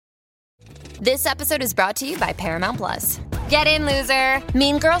This episode is brought to you by Paramount Plus. Get in, loser!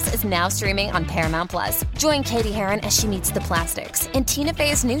 Mean Girls is now streaming on Paramount Plus. Join Katie Heron as she meets the plastics in Tina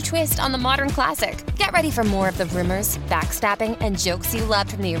Fey's new twist on the modern classic. Get ready for more of the rumors, backstabbing, and jokes you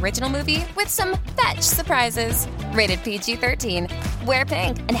loved from the original movie with some fetch surprises. Rated PG-13. Wear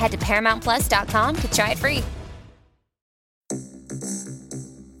pink and head to ParamountPlus.com to try it free.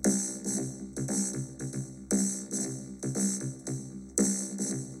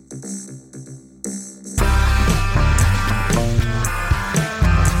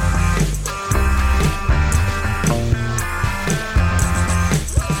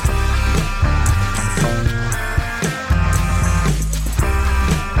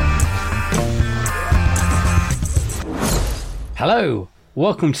 Hello,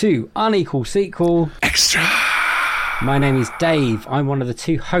 welcome to Unequal Sequel Extra. My name is Dave. I'm one of the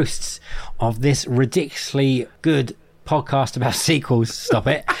two hosts of this ridiculously good podcast about sequels. Stop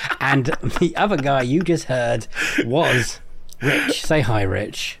it. And the other guy you just heard was Rich. Say hi,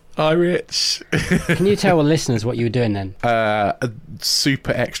 Rich. Hi, Rich. Can you tell the listeners what you were doing then?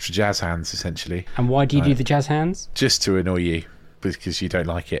 Super extra jazz hands, essentially. And why do you do the jazz hands? Just to annoy you, because you don't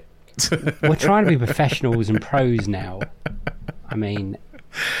like it. We're trying to be professionals and pros now. I mean,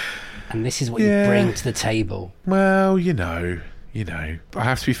 and this is what you bring to the table. Well, you know. I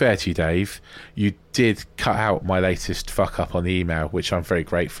have to be fair to you, Dave. You did cut out my latest fuck up on the email, which I'm very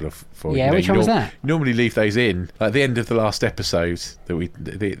grateful for. Yeah, which one was that? You normally leave those in at the end of the last episode the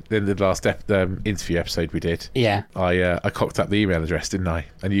end of the last interview episode we did. Yeah, I cocked up the email address, didn't I?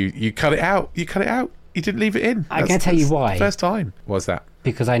 And you cut it out. You didn't leave it in. I'm going to tell you why. First time was that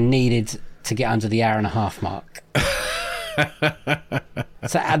because I needed to get under the hour and a half mark.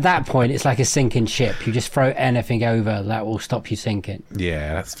 So at that point it's like a sinking ship. You just throw anything over that will stop you sinking.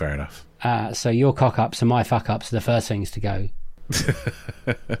 Yeah, that's fair enough. So your cock ups and my fuck ups are the first things to go.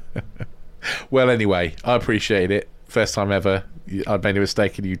 Well, anyway, I appreciate it. First time ever I made a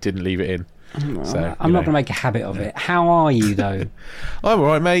mistake and you didn't leave it in. So, I'm not going to make a habit of it. How are you though? I'm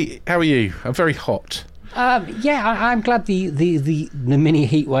alright, mate. How are you? I'm very hot. I'm glad the mini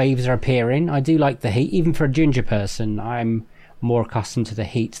heat waves are appearing. I do like the heat. Even for a ginger person, I'm more accustomed to the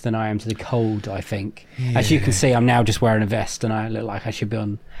heat than I am to the cold, I think. Yeah. As you can see, I'm now just wearing a vest and I look like I should be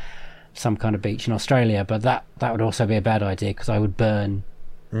on some kind of beach in Australia, but that would also be a bad idea because I would burn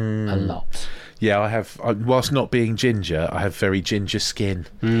a lot. Yeah, I have, whilst not being ginger, I have very ginger skin.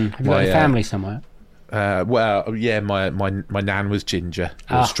 Have you got a family somewhere? Well, yeah, my nan was ginger,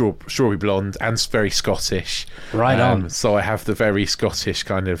 strawberry blonde, and very Scottish. Right on. So I have the very Scottish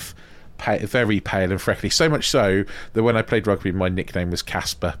kind of very pale and freckly. So much so that when I played rugby, my nickname was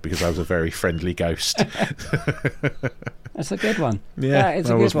Casper because I was a very friendly ghost. That's a good one. Yeah,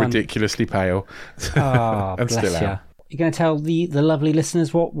 it's I a good was one. ridiculously pale. Oh, and bless still you. am. You're going to tell the lovely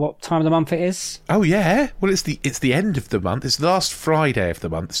listeners what time of the month it is? Oh yeah, well it's the end of the month. It's the last Friday of the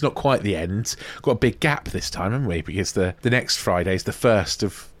month. It's not quite the end. Got a big gap this time, haven't we? Because the next Friday is the 1st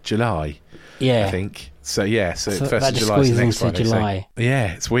of July. Yeah, I think so. Yeah, so 1st that of just July is the squeezes next into Friday. July. So,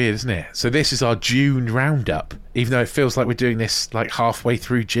 yeah, it's weird, isn't it? So this is our June roundup, even though it feels like we're doing this like halfway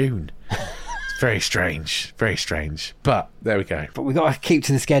through June. It's very strange, but there we go. But we've got to keep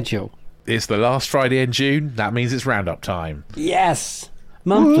to the schedule. It's the last Friday in June. That means it's roundup time. Yes,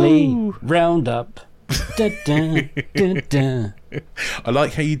 monthly roundup. Dun, dun, dun, dun. I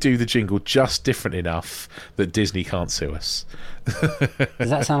like how you do the jingle just different enough that Disney can't sue us. Does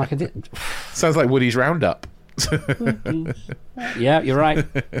that sound like a... Sounds like Woody's Roundup. Yeah, you're right.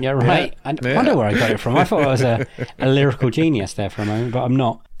 You're right. I wonder where I got it from. I thought I was a lyrical genius there for a moment, but I'm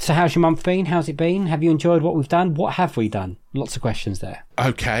not. So how's your month been? How's it been? Have you enjoyed what we've done? What have we done? Lots of questions there.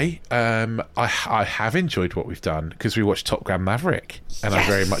 Okay. I have enjoyed what we've done because we watched Top Gun Maverick and I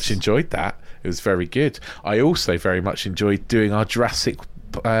very much enjoyed that. It was very good. I also very much enjoyed doing our Jurassic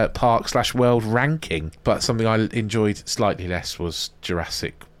Park / World ranking, but something I enjoyed slightly less was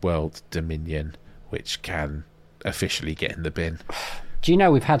Jurassic World Dominion, which can officially get in the bin. Do you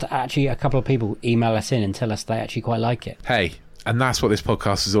know we've had actually a couple of people email us in and tell us they actually quite like it? Hey, and that's what this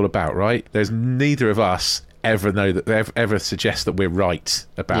podcast is all about, right? There's neither of us ever know that they ever suggest that we're right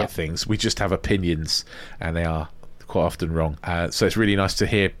about things. We just have opinions, and they are quite often wrong. So it's really nice to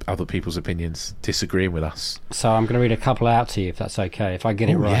hear other people's opinions disagreeing with us. So I'm going to read a couple out to you, if that's okay, if I get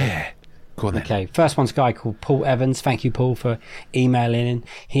it right. Yeah. Go on then. Okay, first one's a guy called Paul Evans. Thank you, Paul, for emailing in.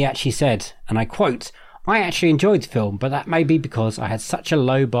 He actually said, and I quote, "I actually enjoyed the film, but that may be because I had such a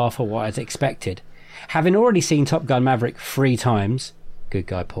low bar for what I had expected. Having already seen Top Gun Maverick 3 times, Good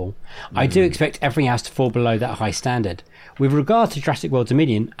guy, Paul. I do expect everything else to fall below that high standard. With regard to Jurassic World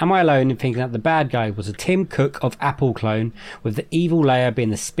Dominion, am I alone in thinking that the bad guy was a Tim Cook of Apple clone, with the evil layer being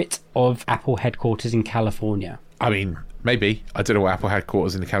the spit of Apple headquarters in California? I mean, maybe. I don't know what Apple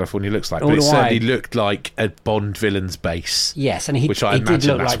headquarters in California looks like, but it certainly looked like a Bond villain's base. Yes, and which I imagine did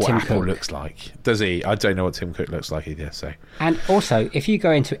look that's like what Tim Apple Cook. looks like. Does he? I don't know what Tim Cook looks like either. So, and also, if you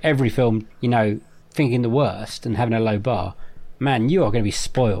go into every film, thinking the worst and having a low bar, man, you are going to be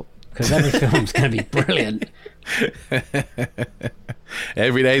spoiled, because every film's going to be brilliant.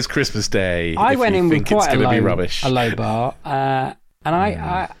 Every day's Christmas Day. I went in with quite a low bar, and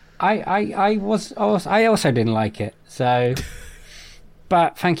I also didn't like it. So,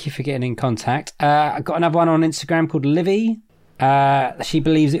 but thank you for getting in contact. I got another one on Instagram called Livy. She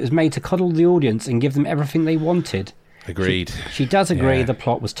believes it was made to coddle the audience and give them everything they wanted. Agreed. She does agree the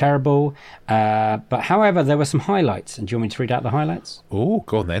plot was terrible, but however, there were some highlights. And do you want me to read out the highlights? Oh,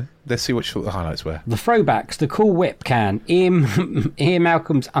 go on then. Let's see what you thought the highlights were. The throwbacks, the cool whip can, Ian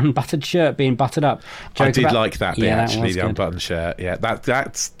Malcolm's unbuttered shirt being buttered up. I did like that bit, actually, the unbuttoned shirt. Yeah,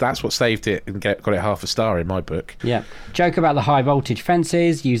 that's what saved it and got it half a star in my book. Yeah. Joke about the high voltage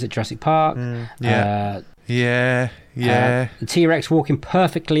fences used at Jurassic Park. Yeah. The T-Rex walking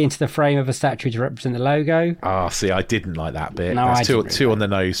perfectly into the frame of a statue to represent the logo. See, I didn't like that bit. No, that's too on the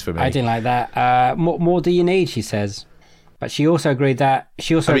nose for me. I didn't like that. More do you need, she says. But she also agreed that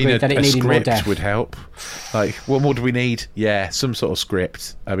agreed that it needed more depth. A script would help. Like, what more do we need? Yeah, some sort of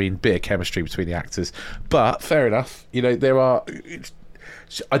script. I mean, bit of chemistry between the actors. But fair enough. There are.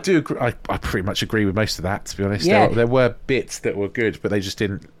 I do agree. I pretty much agree with most of that, to be honest. Yeah. There were bits that were good, but they just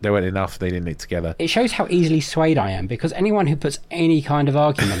didn't. They weren't enough. They didn't need together. It shows how easily swayed I am, because anyone who puts any kind of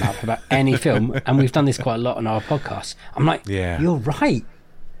argument up about any film, and we've done this quite a lot on our podcast, I'm like, you're right.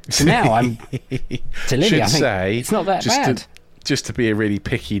 So now I'm to Livy. I think it's not that bad. Just to be a really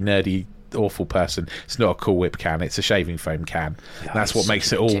picky, nerdy, awful person, it's not a Cool Whip can. It's a shaving foam can. That's what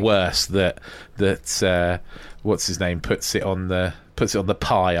makes it all worse. That what's his name puts it on the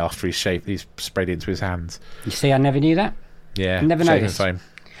pie after he's sprayed it into his hands. You see, I never knew that. Yeah, never shaving noticed. foam.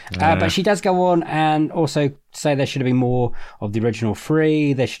 But she does go on and also say there should have been more of the original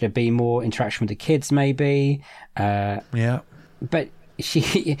 3. There should have been more interaction with the kids, maybe. But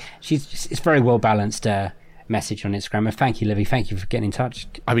it's very well balanced message on Instagram. And thank you, Livy. Thank you for getting in touch.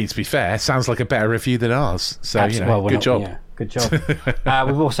 I mean, to be fair, sounds like a better review than ours. So good job. Yeah, good job.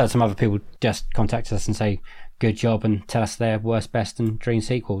 We've also had some other people just contact us and say good job and tell us their worst, best and dream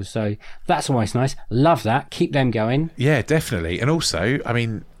sequels. So that's always nice. Love that. Keep them going. Yeah, definitely. And also, I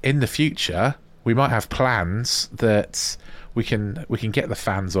mean, in the future, we might have plans that we can get the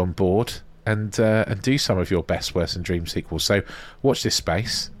fans on board and do some of your best, worst and dream sequels. So watch this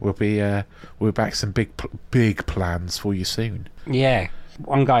space. We'll back some big plans for you soon. Yeah.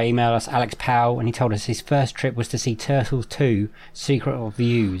 One guy emailed us, Alex Powell, and he told us his first trip was to see Turtles 2, Secret of the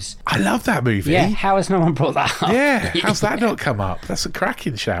Ooze. I love that movie. Yeah, how has no one brought that up? Yeah, how's that not come up? That's a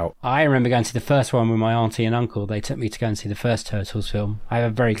cracking shout. I remember going to see the first one with my auntie and uncle. They took me to go and see the first Turtles film. I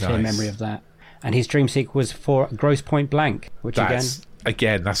have a very clear memory of that. And his dream sequel was for Grosse Pointe Blank, which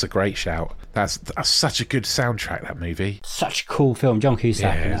Again, that's a great shout. That's such a good soundtrack, that movie. Such a cool film. John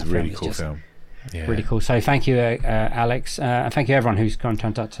Cusack. Yeah, it's a really cool film. Yeah. Really cool. So thank you, Alex. And thank you everyone who's gone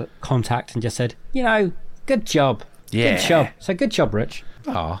to contact and just said, good job. Yeah. Good job. So good job, Rich.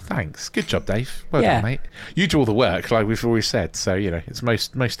 Oh, thanks. Good job, Dave. Well done, mate. You do all the work, like we've always said. So, it's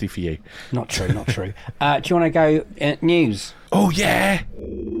mostly for you. Not true. Do you want to go news? Oh, yeah.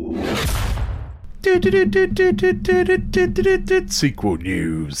 Sequel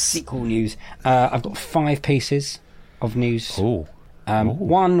news. I've got 5 pieces of news. Oh.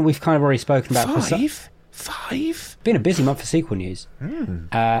 One we've kind of already spoken about. 5? Been a busy month for sequel news.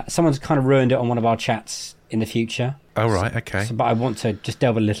 Someone's kind of ruined it on one of our chats in the future. Oh, right, okay. But I want to just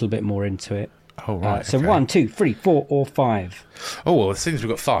delve a little bit more into it. Oh, right. So 1, 2, 3, 4 or 5? Oh, well, since we've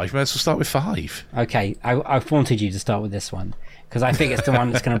got 5, might as well start with 5. Okay, I wanted you to start with this one because I think it's the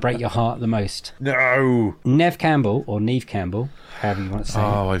one that's going to break your heart the most. No. Neve Campbell, or Neve Campbell, however you want to say it.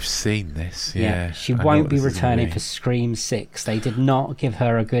 Oh, I've seen this, yeah. She won't be returning for Scream 6. They did not give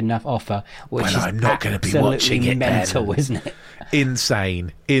her a good enough offer, which is I'm not going to be watching it mental, then. Isn't it?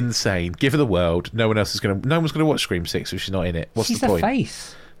 Insane. Give her the world. No one's going to watch Scream 6 if she's not in it. What's the point? She's the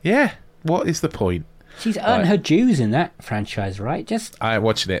face. Yeah. What is the point? She's earned her dues in that franchise, right? I am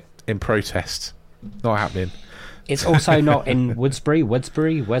watching it in protest. Not happening. It's also not in Woodsboro.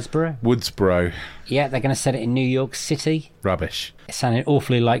 Yeah, they're going to set it in New York City. Rubbish. It's sounding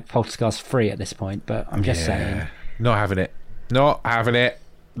awfully like Poltergeist 3 at this point, but I'm just saying. Not having it. Not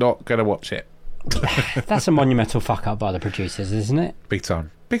going to watch it. That's a monumental fuck up by the producers, isn't it? Big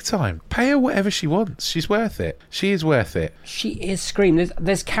time. Big time. Pay her whatever she wants. She's worth it. She is worth it. She is Scream.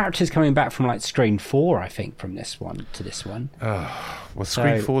 There's characters coming back from like Scream 4, I think, from this one to this one. Oh, well,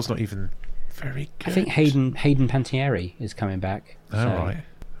 Scream 4's not even very good. I think Hayden Panettiere is coming back. Oh, right.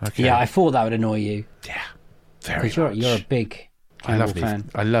 Okay. Yeah, I thought that would annoy you. Yeah, very much. Because you're a big Campbell fan.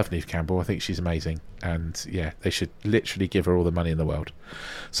 I love Neve Campbell. I think she's amazing. And yeah, they should literally give her all the money in the world.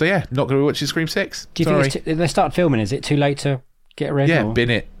 So yeah, not going to be watching Scream 6. Do you think they start filming? Is it too late to get rid? Yeah, bin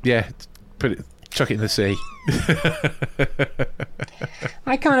it. Yeah, chuck it in the sea.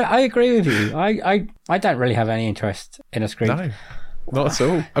 I agree with you. I don't really have any interest in a Scream. No, not at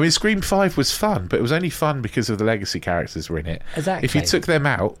all. I mean, Scream 5 was fun, but it was only fun because of the legacy characters were in it. Exactly. If you took them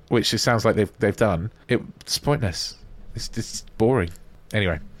out, which it sounds like they've done, it's pointless. It's boring.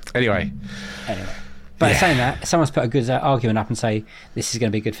 Anyway. But saying that, someone's put a good argument up and say this is going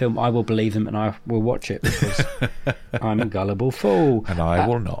to be a good film, I will believe them and I will watch it because I'm a gullible fool. And I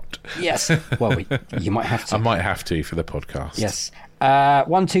will not. Yes. Well, you might have to. I might have to for the podcast. Yes.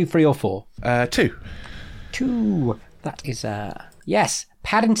 1, 2, 3 or 4? 2. 2. That is yes.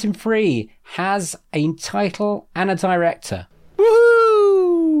 Paddington 3 has a title and a director.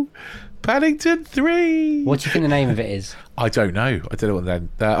 Woohoo! Paddington 3. What do you think the name of it is? I don't know. I don't know what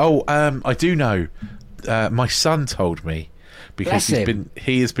the I do know. My son told me because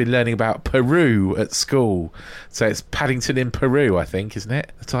he has been learning about Peru at school. So it's Paddington in Peru, I think, isn't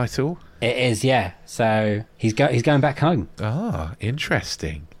it? The title. It is, yeah. So he's going back home. Ah,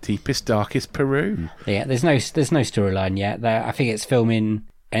 interesting. Deepest, darkest Peru. Yeah, there's no storyline yet. I think it's filming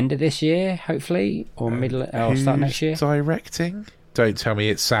end of this year, hopefully, or middle or start next year. Directing? Don't tell me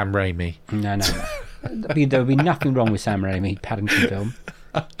it's Sam Raimi. No. There'll be nothing wrong with Sam Raimi Paddington film.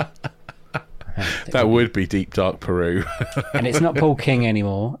 That would be Deep Dark Peru. And it's not Paul King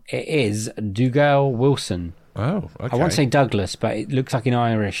anymore. It is Dougal Wilson. Oh, okay. I won't say Douglas, but it looks like an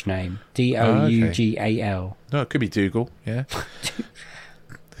Irish name. Dougal. No, it could be Dougal, yeah.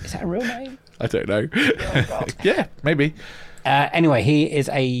 Is that a real name? I don't know. Oh, God. Yeah, maybe. Anyway, he is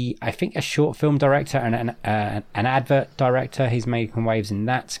I think a short film director and an advert director. He's making waves in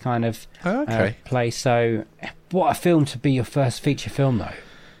that kind of place. So, what a film to be your first feature film, though.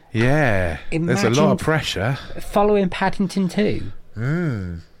 Yeah, there's a lot of pressure. Following Paddington 2.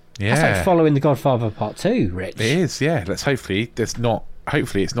 Yeah. That's like following The Godfather Part 2, Rich. It is, yeah. Hopefully it's not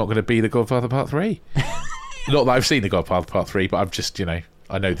going to be The Godfather Part 3. Not that I've seen The Godfather Part 3, but I'm just, I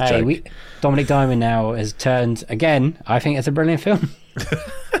know the joke. Dominic Diamond now has turned, again, I think it's a brilliant film.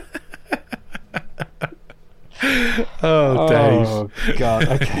 Oh, Dave. Oh, God.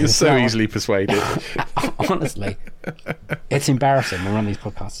 Okay. You're so easily persuaded. Honestly. It's embarrassing when we're on these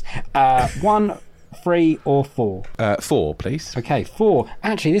podcasts. 1, 3 or 4? 4, please. Okay, 4.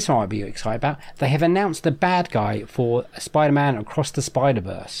 Actually, this one I'd be excited about. They have announced the bad guy for Spider-Man Across the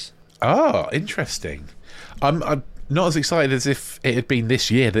Spider-Verse. Oh, interesting. I'm not as excited as if it had been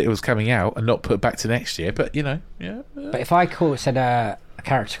this year that it was coming out and not put back to next year, but yeah. But if I said a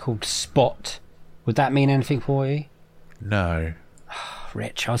character called Spot, would that mean anything for you? No.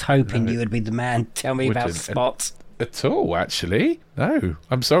 Rich, I was hoping you would be the man. Tell me about Spot. At all, actually. No,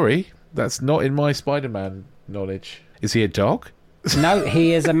 I'm sorry. That's not in my Spider-Man knowledge. Is he a dog? No,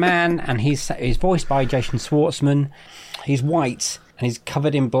 he is a man, and he's voiced by Jason Schwartzman. He's white, and he's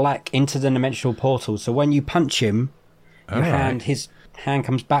covered in black interdimensional portals. So when you punch him, his hand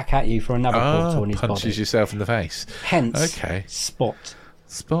comes back at you for another portal in his body. Punches yourself in the face. Hence, Spot.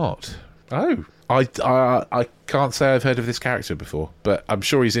 Oh, I can't say I've heard of this character before, but I'm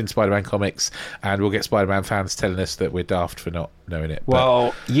sure he's in Spider-Man comics, and we'll get Spider-Man fans telling us that we're daft for not knowing it.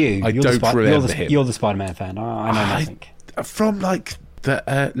 Well, you're the Spider-Man fan. I know nothing. From like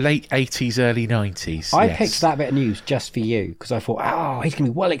the late 80s, early 90s. I picked that bit of news just for you, because I thought, he's going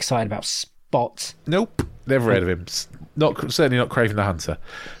to be well excited about Spot. Nope, never heard of him. Certainly not Kraven the Hunter.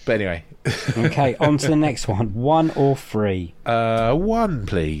 But anyway. Okay, on to the next one. 1 or 3? 1,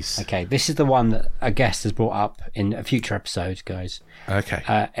 please. Okay, this is the one that a guest has brought up in a future episode, guys.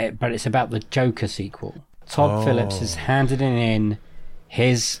 Okay. But it's about the Joker sequel. Todd Phillips has handed in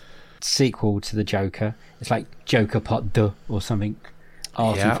his sequel to the Joker. It's like Joker Part 2 or something.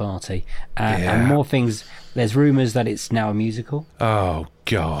 Arty-farty. And more things. There's rumours that it's now a musical. Oh,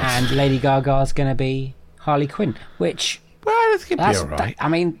 God. And Lady Gaga's going to be Harley Quinn, which... Well, that's going to be all right. I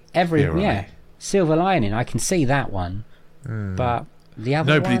mean, silver lining. I can see that one. But the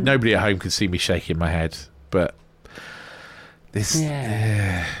other one... Nobody at home can see me shaking my head, but... This...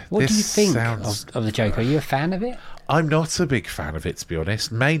 What do you think of the Joker? Are you a fan of it? I'm not a big fan of it, to be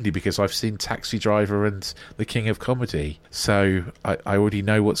honest, mainly because I've seen Taxi Driver and The King of Comedy, so I already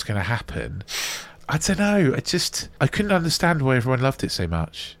know what's going to happen. I don't know. I couldn't understand why everyone loved it so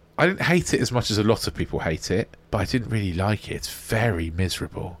much. I didn't hate it as much as a lot of people hate it, but I didn't really like it. It's very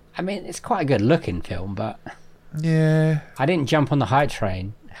miserable. I mean, it's quite a good looking film, but Yeah. I didn't jump on the hype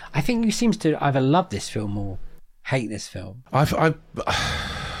train. I think you seem to either love this film or hate this film. I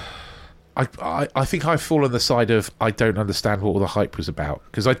think I fall on the side of I don't understand what all the hype was about,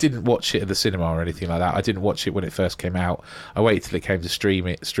 because I didn't watch it at the cinema or anything like that. I didn't watch it when it first came out. I waited till it came to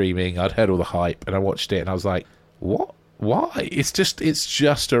streaming. I'd heard all the hype and I watched it and I was like, what? Why? It's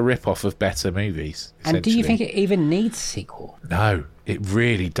just a rip-off of better movies. And do you think it even needs a sequel? No, it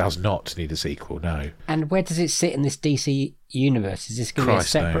really does not need a sequel, no. And where does it sit in this DC universe? Is this going to be a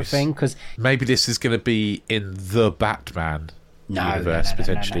separate thing? Because maybe this is going to be in the Batman universe,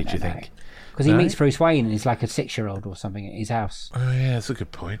 potentially, do you think? Because he meets Bruce Wayne and he's like a 6-year-old or something at his house. Oh, yeah, that's a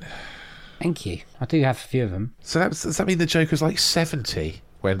good point. Thank you. I do have a few of them. So does that mean the Joker's like 70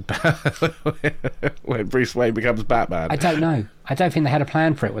 when Bruce Wayne becomes Batman? I don't know. I don't think they had a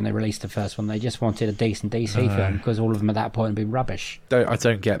plan for it when they released the first one. They just wanted a decent DC film because all of them at that point had been rubbish. I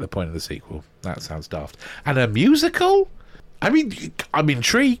don't get the point of the sequel. That sounds daft. And a musical? I mean, I'm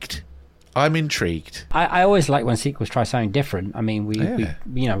intrigued. I always like when sequels try something different. I mean,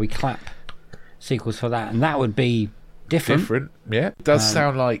 we clap sequels for that, and that would be different. Yeah. It does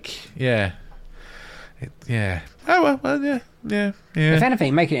sound like, yeah. Oh, well, yeah. If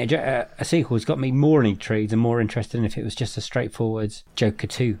anything, making it a sequel has got me more intrigued and more interested than if it was just a straightforward Joker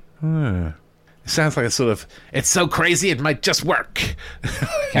 2. It sounds like a sort of, it's so crazy it might just work.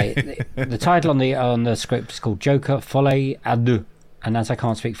 Okay, the title on the script is called Joker Folie à Deux. And as I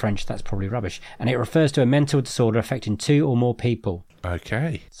can't speak French, that's probably rubbish. And it refers to a mental disorder affecting 2 or more people.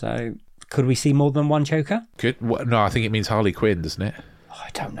 Okay. So, could we see more than one Joker? Good. No, I think it means Harley Quinn, doesn't it? Oh, I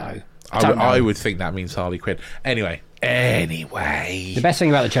don't know. I would think that means Harley Quinn. Anyway. The best thing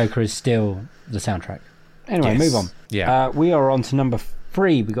about the Joker is still the soundtrack. Anyway, move on. Yeah. We are on to number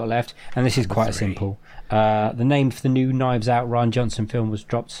 3 we got left, and this is quite simple. The name for the new Knives Out Rian Johnson film was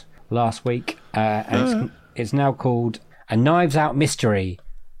dropped last week, and it's now called A Knives Out Mystery,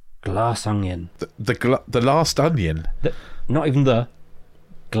 Glass Onion. The Last Onion? Not even the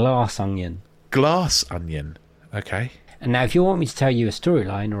Glass Onion. Glass Onion. Okay. And now if you want me to tell you a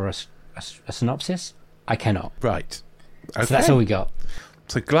storyline or a synopsis, I cannot. Right. Okay. So that's all we got.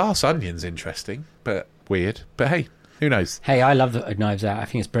 So Glass Onion's interesting, but weird. But hey, who knows? Hey, I love the Knives Out. I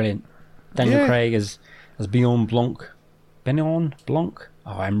think it's brilliant. Daniel Craig as Benoit Blanc. Benoit Blanc?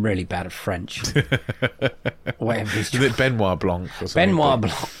 Oh, I'm really bad at French. Whatever his Is it Benoit Blanc or something? Benoit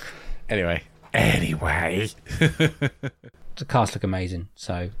Blanc. Anyway. The cast look amazing,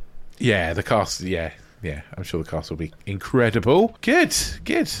 so... Yeah, the cast, yeah, I'm sure the cast will be incredible. Good.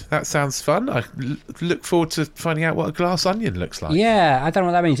 That sounds fun. I look forward to finding out what a glass onion looks like. Yeah, I don't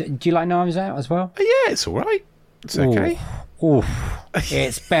know what that means. Do you like Knives Out as well? Yeah, it's all right. It's okay. Ooh.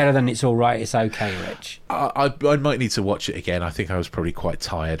 It's better than it's all right. It's okay, Rich. I might need to watch it again. I think I was probably quite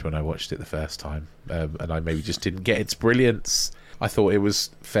tired when I watched it the first time, and I maybe just didn't get its brilliance. I thought it was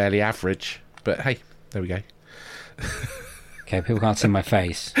fairly average, but hey, there we go. Okay, people can't see my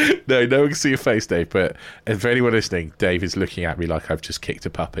face. No one can see your face, Dave, but for anyone listening, Dave is looking at me like I've just kicked a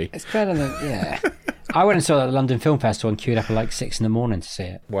puppy. It's better than, yeah. I went and saw it at the London Film Festival and queued up at like 6 a.m. to see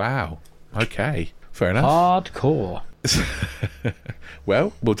it. Wow. Okay. Fair enough. Hardcore.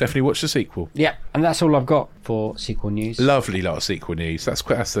 Well, we'll definitely watch the sequel. Yeah, and that's all I've got for sequel news. Lovely lot of sequel news.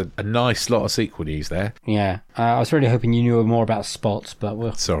 That's a nice lot of sequel news there. Yeah. I was really hoping you knew more about Spot, but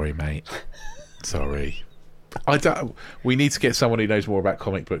we'll... Sorry, mate. Sorry. We need to get someone who knows more about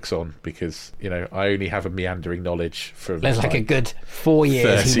comic books on, because I only have a meandering knowledge from there's like a good 4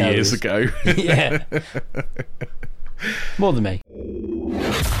 years 30 years ago. Yeah, more than me.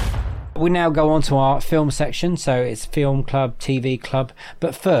 We now go on to our film section, so it's Film Club, TV Club,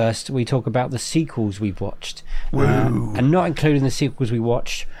 but first we talk about the sequels we've watched, and not including the sequels we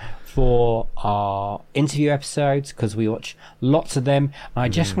watched for our interview episodes, because we watch lots of them. And I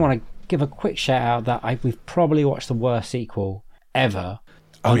just want to give a quick shout out that we've probably watched the worst sequel ever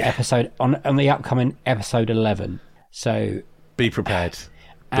on the upcoming episode 11. So be prepared.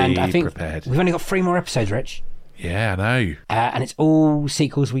 And I think we've only got 3 more episodes, Rich. Yeah, I know. And it's all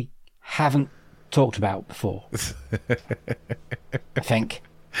sequels we haven't talked about before. I think.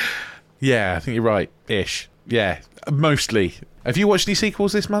 Yeah, I think you're right. Ish. Yeah, mostly. Have you watched any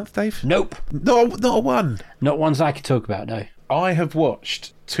sequels this month, Dave? Nope. Not a one. Not ones I could talk about, no. I have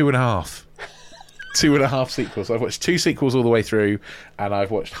watched 2.5. 2.5 sequels. I've watched 2 sequels all the way through, and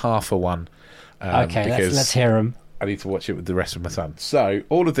I've watched half a one. Okay, let's hear them. I need to watch it with the rest of my son. So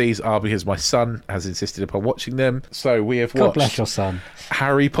all of these are because my son has insisted upon watching them. So we have God watched bless your son.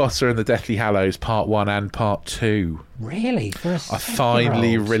 Harry Potter and the Deathly Hallows Part 1 and Part 2. Really? For a I finally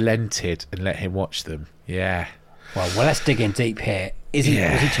 7-year-old? relented and let him watch them. Yeah. Well, let's dig in deep here. Was he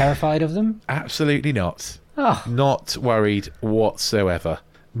terrified of them? Absolutely not. Oh, Not worried whatsoever.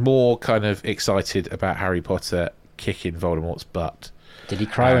 More kind of excited about Harry Potter kicking Voldemort's butt. did he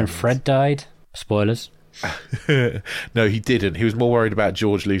cry when Fred died? Spoilers. No, he didn't. He was more worried about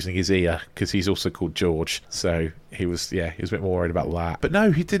George losing his ear because he's also called George. So he was a bit more worried about that. But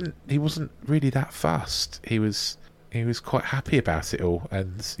no, he didn't. He wasn't really that fussed. He was quite happy about it all,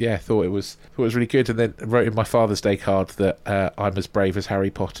 and thought it was really good. And then wrote in my Father's Day card that I'm as brave as Harry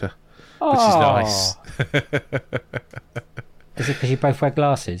Potter, which is nice. Is it because you both wear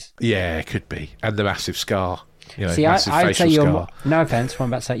glasses? Yeah, it could be, and the massive scar. See, massive I'd say facial you're scar. more, no offence, what I'm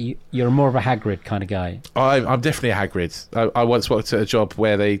about to say, you're more of a Hagrid kind of guy. I'm definitely a Hagrid. I once worked at a job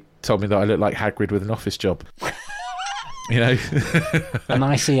where they told me that I looked like Hagrid with an office job. And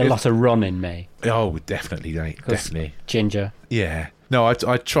I see a lot of Ron in me. Oh, definitely, mate. Definitely. Ginger. Yeah. No,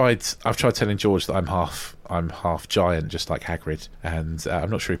 I've tried telling George that I'm half giant, just like Hagrid, and I'm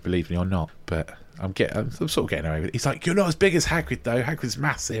not sure if he believes me or not, but I'm sort of getting away with it. He's like, "You're not as big as Hagrid, though. Hagrid's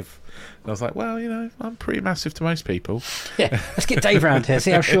massive." And I was like, "Well, I'm pretty massive to most people." Yeah, let's get Dave round here,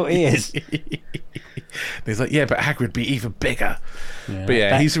 see how short he is. And he's like, "Yeah, but Hagrid be even bigger." Yeah, But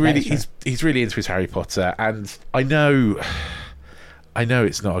yeah, he's really true. he's really into his Harry Potter, and I know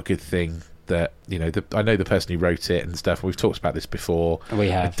it's not a good thing that I know the person who wrote it and stuff. We've talked about this before. We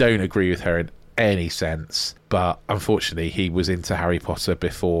have. I don't agree with her in any sense, but unfortunately, he was into Harry Potter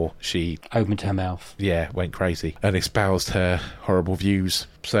before she Opened her mouth. went crazy and espoused her horrible views.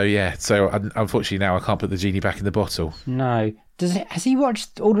 So unfortunately now I can't put the genie back in the bottle. No. Has he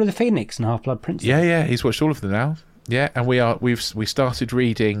watched Order of the Phoenix and Half-Blood Prince? Yeah, he's watched all of them now. Yeah, and we started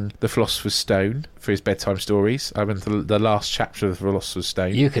reading The Philosopher's Stone for his bedtime stories. I'm in the last chapter of The Philosopher's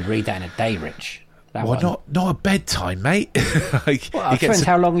Stone. You could read that in a day, Rich. That Well, one. not a bedtime, mate. Well, it depends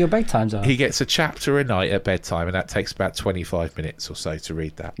how long your bedtimes are. He gets a chapter a night at bedtime, and that takes about 25 minutes or so to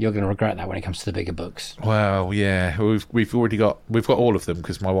read that. You're going to regret that when it comes to the bigger books. Well, yeah, we've already got all of them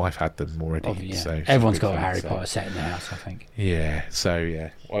because my wife had them already. Oh, yeah. So Everyone's got a Harry Potter set in their house, I think. Yeah, so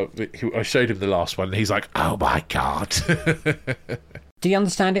yeah. Well, I showed him the last one, and he's like, "Oh my god." Did he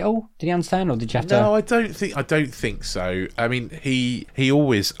understand it all? Did he understand, or did you have to? No, I don't think so. I mean, he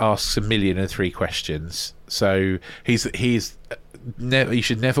always asks 1,000,003 questions. So he's never. You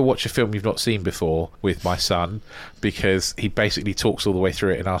should never watch a film you've not seen before with my son, because he basically talks all the way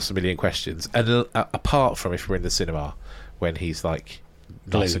through it and asks 1,000,000 questions. And apart from if we're in the cinema, when he's like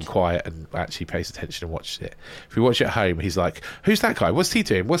nice Glued. and quiet and actually pays attention and watches it. If we watch it at home, he's like, "Who's that guy? What's he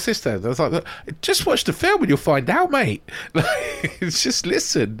doing? What's this then?" I was like, "Just watch the film and you'll find out, mate." Just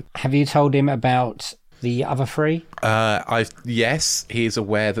listen. Have you told him about the other three? Yes, he is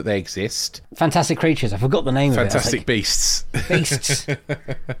aware that they exist. Fantastic Creatures. I forgot the name Fantastic of it. Beasts. Beasts.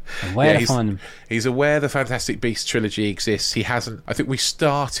 And where to he's, find them? he's aware the Fantastic Beasts trilogy exists. He hasn't. I think we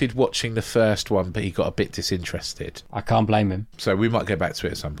started watching the first one, but he got a bit disinterested. I can't blame him. So we might go back to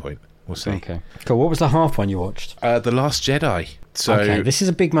it at some point. We'll see. Okay. Cool. What was the half one you watched? The Last Jedi. So Okay, this is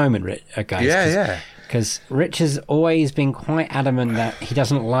a big moment, guys. yeah. Because Rich has always been quite adamant that he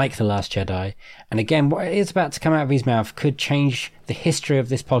doesn't like The Last Jedi. And again, what is about to come out of his mouth could change the history of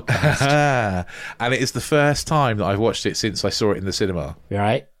this podcast. And it is the first time that I've watched it since I saw it in the cinema. You all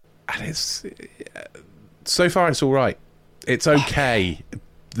right? And it's so far it's all right. It's okay.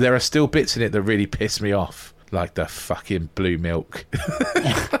 There are still bits in it that really piss me off, like the fucking blue milk.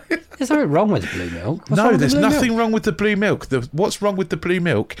 There's nothing wrong with blue milk. What's wrong No, with the there's blue nothing milk? wrong with the blue milk. What's wrong with the blue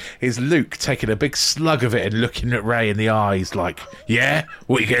milk is Luke taking a big slug of it and looking at Ray in the eyes like, "Yeah,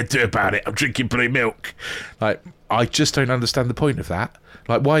 what are you going to do about it? I'm drinking blue milk." Like, I just don't understand the point of that.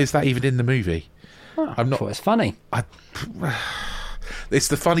 Like, why is that even in the movie? Oh, I'm I not- thought it was funny. It's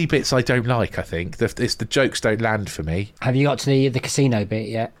the funny bits I don't like, I think. It's the jokes don't land for me. Have you got to the casino bit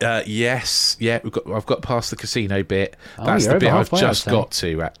yet? Yes, yeah, I've got past the casino bit. Oh, That's you're the bit over I've halfway, just I'd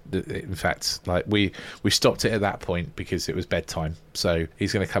say. got to. In fact, like we stopped it at that point because it was bedtime. So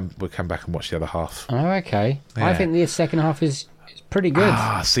we'll come back and watch the other half. Oh, okay. I Yeah. think the second half is pretty good.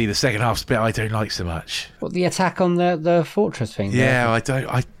 See, the second half's the bit I don't like so much. What, the attack on the fortress thing? Yeah,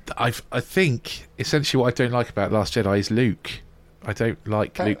 I think essentially what I don't like about Last Jedi is Luke. I don't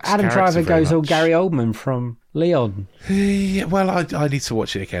like Luke's Adam character Driver very goes all much. Gary Oldman from Leon. Yeah, well, I need to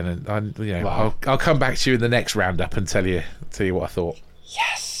watch it again, and Wow. I'll come back to you in the next roundup and tell you what I thought.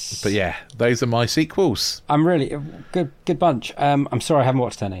 Yes. But yeah, those are my sequels. I'm really good bunch. I'm sorry I haven't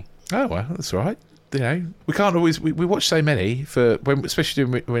watched any. Oh well, that's all right. we can't always. We watch so many especially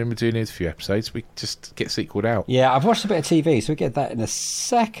when we're doing interview episodes. We just get sequeled out. Yeah, I've watched a bit of TV, so we'll get that in a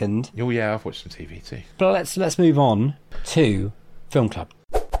second. Oh yeah, I've watched some TV too. But let's move on to Film Club.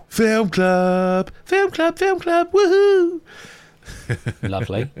 Film Club, woohoo!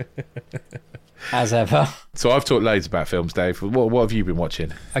 Lovely. As ever. So I've talked loads about films, Dave. What have you been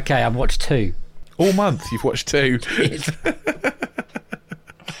watching? Okay, I've watched 2. All month you've watched 2.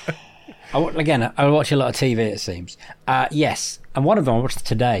 I watch a lot of TV, it seems. Yes, and one of them I watched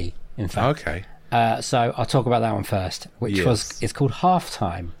today, in fact. Okay. So I'll talk about that one first, which it's called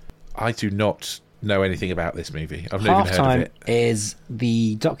Halftime. I do not know anything about this movie. I've never even heard of it. Halftime is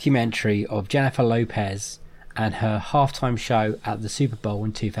the documentary of Jennifer Lopez and her halftime show at the Super Bowl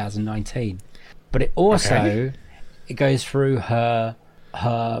in 2019. But it also it goes through her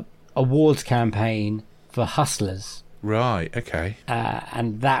awards campaign for Hustlers. Right, okay.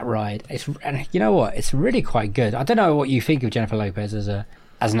 And that ride, and you know what? It's really quite good. I don't know what you think of Jennifer Lopez as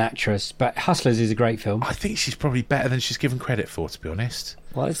an actress, but Hustlers is a great film. I think she's probably better than she's given credit for, to be honest.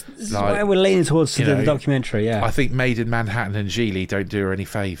 Well, this is why we're leaning towards to do the documentary, yeah. I think Made in Manhattan and Geely don't do her any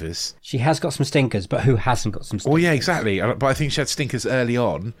favours. She has got some stinkers, but who hasn't got some stinkers? Well, yeah, exactly. But I think she had stinkers early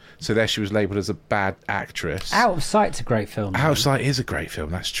on, so there she was labelled as a bad actress. Out of Sight's a great film. Out of Sight is a great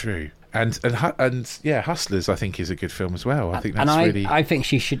film, that's true. And yeah, Hustlers I think is a good film as well. I think that's really... I think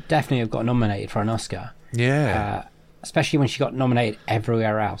she should definitely have got nominated for an Oscar. Yeah. Especially when she got nominated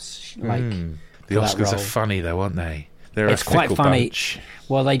everywhere else. The Oscars are funny though, aren't they? It's quite funny. Bunch.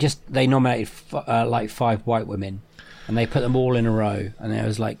 Well, they nominated 5 white women, and they put them all in a row. And there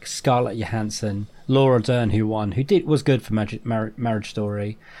was like Scarlett Johansson, Laura Dern, who won, was good for Marriage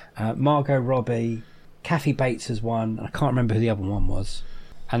Story, Margot Robbie, Kathy Bates has won, and I can't remember who the other one was.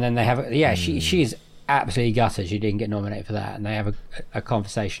 And then they have she's absolutely gutted she didn't get nominated for that, and they have a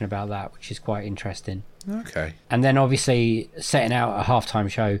conversation about that, which is quite interesting. Okay. And then obviously setting out a halftime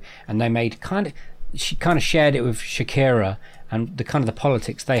show, and they made she kind of shared it with Shakira and the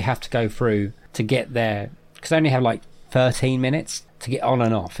politics they have to go through to get there, because they only have like 13 minutes to get on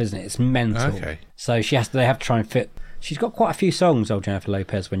and off, isn't it? It's mental. Okay. So they have to try and fit. She's got quite a few songs, old Jennifer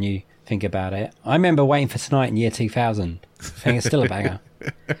Lopez, when you think about it. I remember Waiting for Tonight in year 2000. I think it's still a banger.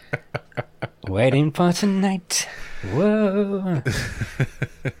 Waiting for tonight. Whoa.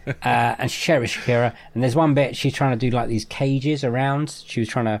 And she shared with Shakira, and there's one bit she's trying to do like these cages around. She was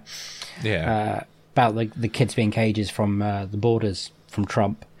trying to about the kids being cages from the borders from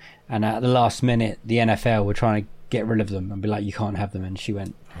Trump, and at the last minute the NFL were trying to get rid of them and be like, you can't have them, and she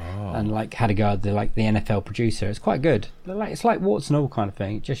went and like had a go at the NFL producer. It's quite good. It's like warts and all kind of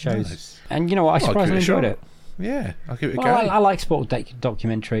thing. It just shows. Nice. And you know what, I surprisingly enjoyed it. Yeah, I'll give it a go. I like sport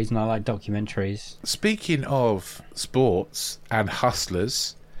documentaries, and I like documentaries. Speaking of sports and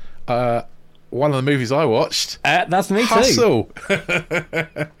Hustlers, one of the movies I watched... that's me Hustle.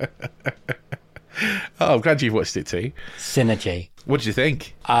 Too. Oh, I'm glad you've watched it too. Synergy. What did you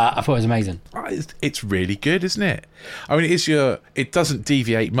think? I thought it was amazing. It's really good, isn't it? I mean, it doesn't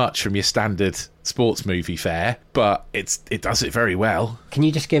deviate much from your standard sports movie fare, but it does it very well. Can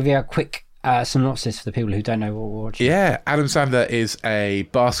you just give me a quick synopsis for the people who don't know what we're watching? Yeah, Adam Sandler is a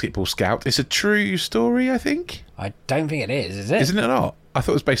basketball scout. It's a true story, I think. I don't think it is it? Isn't it not? I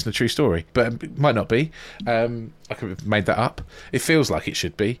thought it was based on a true story, but it might not be. I could have made that up. It feels like it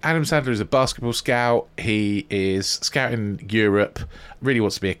should be. Adam Sandler is a basketball scout. He is scouting Europe, really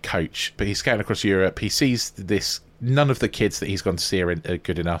wants to be a coach, but he's scouting across Europe. He sees none of the kids that he's gone to see are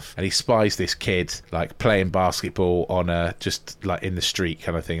good enough, and he spies this kid like playing basketball on just like in the street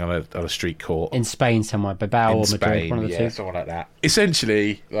kind of thing, on a street court in Spain somewhere, Bilbao or Madrid, one of the two, something like that.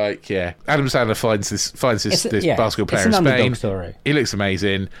 Essentially, Adam Sandler finds this basketball player in Spain. It's an underdog story. He looks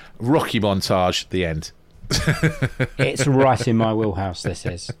amazing. Rocky montage. The end. It's right in my wheelhouse. This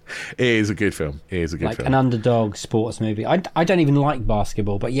is. It is a good film. It is a good film. An underdog sports movie. I don't even like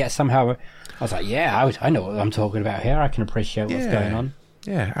basketball, but yet somehow I was like, I know what I'm talking about here. I can appreciate what's going on.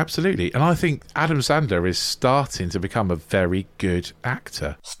 Yeah, absolutely. And I think Adam Sandler is starting to become a very good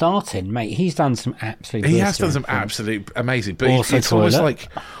actor. Mate. He's done some absolute... He has done some absolute amazing... But it's almost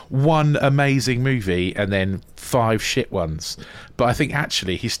like one amazing movie and then 5 shit ones. But I think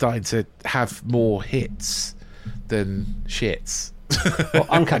actually he's starting to have more hits than shits. Well,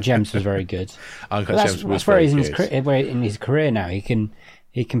 Uncut Gems was very good. Gems was where very he's good. in his career now. He can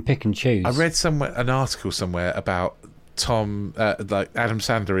pick and choose. I read an article somewhere about Adam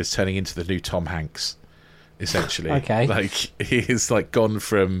Sandler is turning into the new Tom Hanks, essentially. Okay. Like he is gone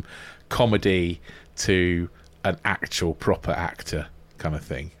from comedy to an actual proper actor kind of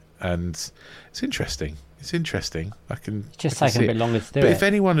thing. and it's interesting. It's interesting. I can Just I can taking see a bit it. longer to do But it. if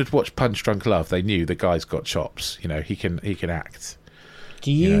anyone had watched Punch Drunk Love, they knew the guy's got chops. You know, he can act.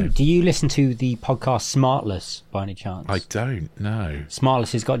 Do you know. do you listen to the podcast Smartless by any chance? I don't know.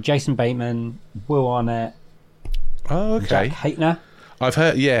 Smartless has got Jason Bateman, Will Arnett, Oh, okay. Jack Haitner. I've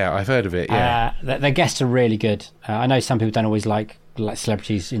heard of it. Yeah. Their guests are really good. I know some people don't always like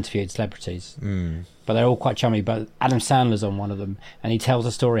celebrities interviewing celebrities, but they're all quite chummy. But Adam Sandler's on one of them, and he tells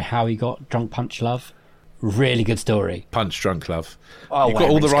a story how he got Drunk Punch Love. Really good story. Punch Drunk Love. Oh, You've got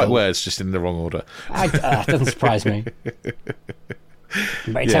all the it's right cool. words, just in the wrong order. Doesn't surprise me.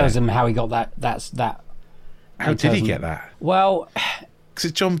 But he tells them how he got that. How did he get that? Well, Because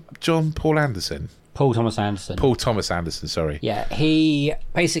it's John Paul Anderson. Paul Thomas Anderson. Paul Thomas Anderson, sorry. Yeah,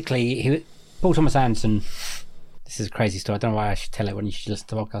 Paul Thomas Anderson. This is a crazy story. I don't know why I should tell it when you should listen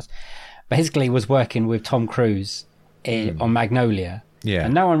to the podcast. Basically, was working with Tom Cruise on Magnolia. Yeah.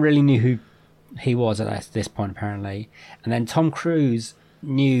 And no one really knew who he was at this point, apparently. And then Tom Cruise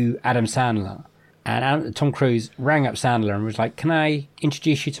knew Adam Sandler. And Tom Cruise rang up Sandler and was like, "Can I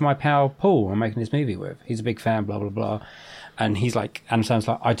introduce you to my pal Paul I'm making this movie with? He's a big fan, blah, blah, blah." And he's like, Adam Sandler's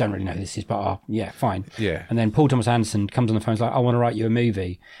like, "I don't really know who this is, but yeah, fine." Yeah. And then Paul Thomas Anderson comes on the phone, he's like, "I want to write you a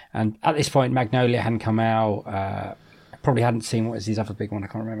movie." And at this point, Magnolia hadn't come out. Probably hadn't seen, what is his other big one? I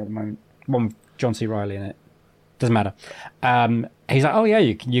can't remember at the moment. One with John C. Reilly in it. Doesn't matter. He's like, "Oh yeah,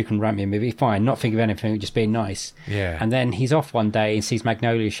 you can write me a movie, fine." Not think of anything, just being nice. Yeah. And then he's off one day and sees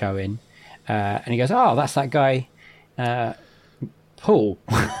Magnolia showing, and he goes, "Oh, that's that guy, Paul."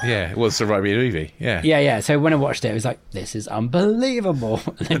 Yeah, it was to write me a movie. Yeah. Yeah. So when I watched it, I was like, "This is unbelievable."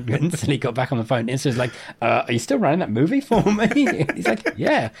 And then instantly got back on the phone. Instantly was like, "Are you still running that movie for me?" He's like,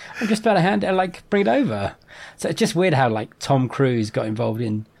 "Yeah, I'm just about to hand it, like, bring it over." So it's just weird how, like, Tom Cruise got involved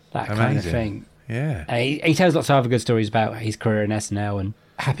in that kind of Amazing. thing. Yeah. He tells lots of other good stories about his career in SNL and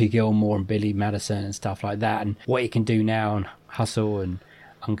Happy Gilmore and Billy Madison and stuff like that, and what he can do now and Hustle and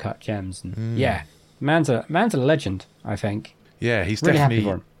Uncut Gems. And yeah, man's a legend, I think. Yeah, he's Really happy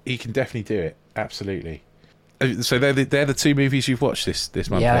definitely. for him. He can definitely do it. Absolutely. So they're the two movies you've watched this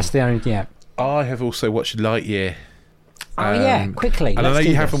month. Yeah, then? that's the only. Yeah. I have also watched Lightyear. Oh yeah, quickly. And I know let's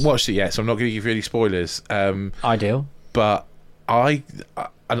do you this. haven't watched it yet, so I'm not going to give you any spoilers. Ideal. But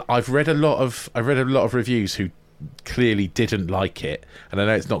I've read a lot of reviews who clearly didn't like it, and I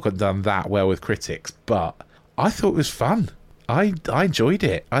know it's not done that well with critics, but I thought it was fun. I enjoyed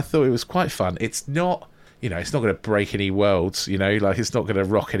it. I thought it was quite fun. It's not, it's not going to break any worlds, like it's not going to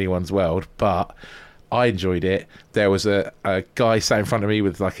rock anyone's world, but I enjoyed it. There was a guy sat in front of me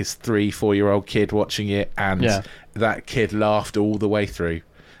with like his 3-4-year-old kid watching it, and that kid laughed all the way through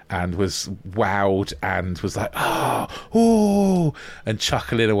and was wowed and was like, oh, and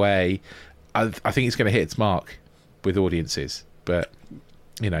chuckling away. I think it's going to hit its mark with audiences, but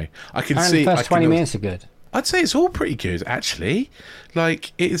I can Apparently see the first 20 minutes are good. I'd say it's all pretty good, actually.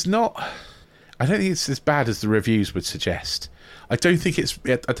 Like, it is not. I don't think it's as bad as the reviews would suggest. I don't think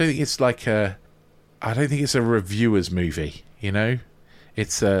it's like a. I don't think it's a reviewer's movie.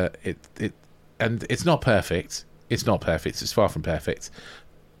 It's and it's not perfect. It's not perfect. It's far from perfect,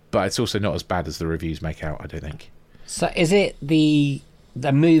 but it's also not as bad as the reviews make out. I don't think. So is it the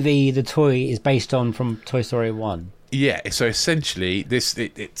movie, the toy is based on from Toy Story 1? Yeah. So essentially,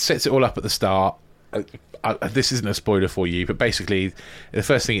 it sets it all up at the start. This isn't a spoiler for you, but basically, the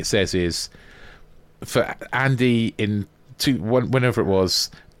first thing it says is for Andy whenever it was,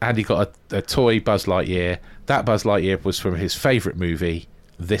 Andy got a toy Buzz Lightyear. That Buzz Lightyear was from his favourite movie.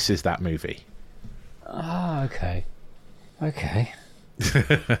 This is that movie. Oh, okay.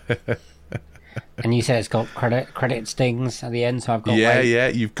 And you said it's got credit stings at the end, so I've got to wait. Yeah.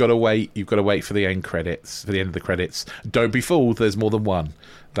 You've got to wait. You've got to wait for the end credits, for the end of the credits. Don't be fooled. There's more than one.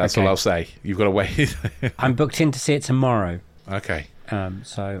 That's Okay. all I'll say. You've got to wait. I'm booked in to see it tomorrow, Okay.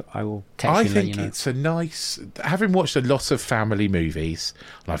 so I will text I you and let think you know. it's a nice. Having watched a lot of family movies,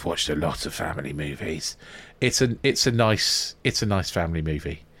 and I've watched a lot of family movies. It's a nice family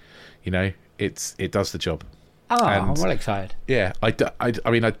movie. It does the job. Oh, I'm and- well excited. Yeah, I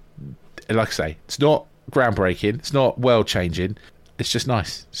mean, like I say, it's not groundbreaking. It's not world changing. It's just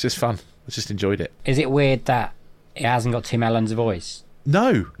nice. It's just fun. I just enjoyed it. Is it weird that it hasn't got Tim Allen's voice?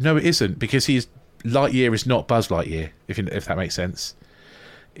 No, it isn't, because Lightyear is not Buzz Lightyear. If that makes sense,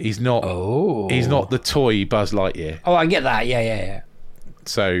 he's not. Oh. He's not the toy Buzz Lightyear. Oh, I get that. Yeah.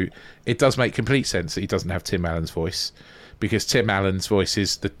 So it does make complete sense that he doesn't have Tim Allen's voice, because Tim Allen's voice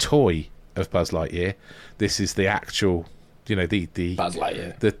is the toy of Buzz Lightyear. This is the actual, the Buzz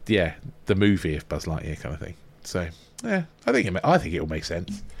Lightyear. the movie of Buzz Lightyear kind of thing. So yeah, I think it will make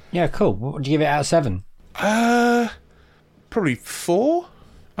sense. Yeah, cool. What would you give it out of 7? Probably 4.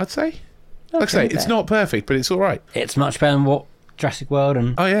 I'd say. Like I say, it's not perfect, but it's all right. It's much better than what Jurassic World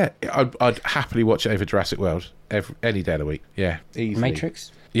and Oh yeah, I'd happily watch it over Jurassic World any day of the week. Yeah, easily.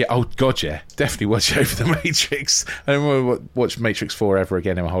 Matrix. Yeah, oh god, yeah, definitely watch it over the Matrix. I don't want to watch Matrix 4 ever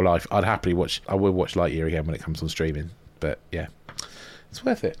again in my whole life. I will watch Lightyear again when it comes on streaming. But yeah, it's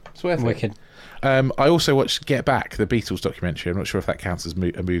worth it. It's worth Wicked. it. I also watched Get Back, the Beatles documentary. I'm not sure if that counts as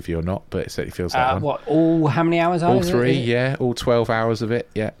a movie or not, but it certainly feels like one. What? How many hours? All 3, yeah, all 12 hours of it.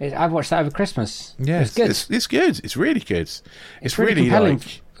 Yeah, I've watched that over Christmas. yeah, it's good. It's good. It's really good. It's really compelling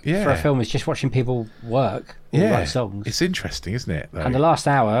like, yeah, for a film. It's just watching people work. yeah, write songs. it's interesting, isn't it? Though? And the last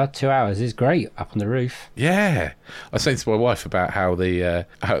 2 hours is great up on the roof. Yeah, I was saying to my wife about how the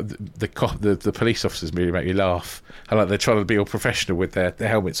police officers really make me laugh. How like they're trying to be all professional with their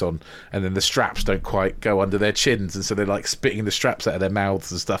helmets on, and then the straps don't quite go under their chins, and so they're like spitting the straps out of their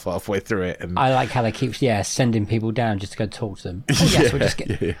mouths and stuff halfway through it. And I like how they keep sending people down just to go talk to them. Oh, yes, we'll just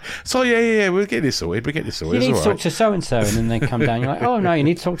get. Yeah. So yeah, we'll get this sorted. We'll get this sorted. You need It's to all talk to so and so, and then they come down. You're like, oh no, you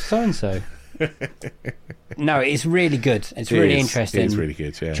need to talk to so and so. No, it's really good. It's really interesting. It's really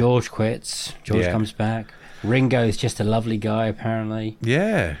good. Yeah. George quits. George comes back. Ringo's just a lovely guy, apparently.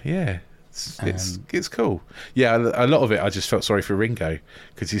 Yeah. It's cool. Yeah, a lot of it I just felt sorry for Ringo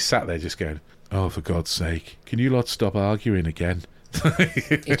because he sat there just going, "Oh, for God's sake, can you lot stop arguing again?"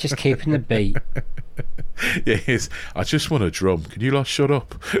 It's just keeping the beat. Yeah, I just want a drum. Can you lot shut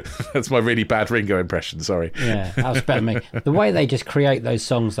up? That's my really bad Ringo impression. Sorry. Yeah, that was better than me. The way they just create those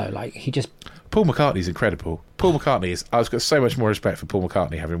songs, though, like he just. Paul McCartney's incredible. Paul McCartney is. I've got so much more respect for Paul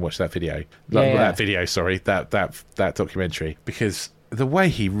McCartney having watched that video. That documentary, because the way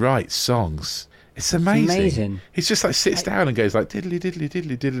he writes songs. It's amazing. He's just like sits down and goes like diddly diddly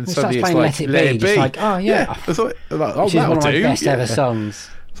diddly diddly, and suddenly it's like Let It Be. Just like, oh yeah. I thought, like, oh, which is one of my best ever songs.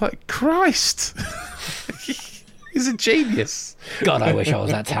 It's like, Christ. He's a genius. God, I wish I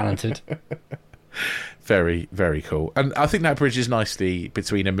was that talented. Very, very cool. And I think that bridges nicely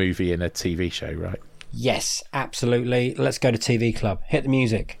between a movie and a TV show, right? Yes, absolutely. Let's go to TV Club. Hit the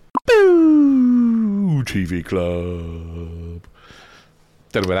music. Boo! TV Club.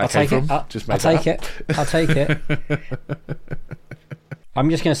 Don't know where that came from. I'll take it. I'm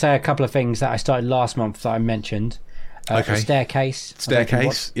just going to say a couple of things that I started last month that I mentioned. Okay.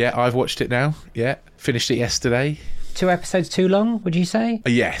 Staircase. Yeah, I've watched it now. Yeah, finished it yesterday. 2 episodes too long, would you say?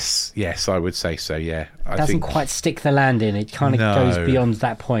 Yes, I would say so, yeah. It doesn't quite stick the landing. It kind of goes beyond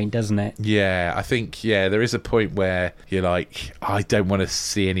that point, doesn't it? Yeah, I think, there is a point where you're like, I don't want to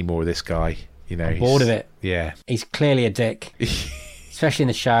see any more of this guy. You know, I'm bored of it. Yeah. He's clearly a dick. Especially in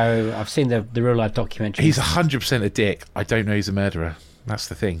the show. I've seen the real life documentary. He's 100% a dick. I don't know he's a murderer. That's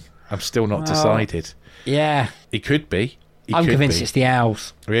the thing. I'm still not decided. Yeah. He could be. I'm convinced it's the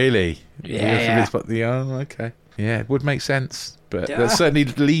owls. Really? Yeah. Okay. Yeah, it would make sense. But that certainly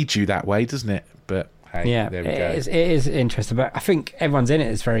leads you that way, doesn't it? But hey, there we go. It is interesting. But I think everyone's in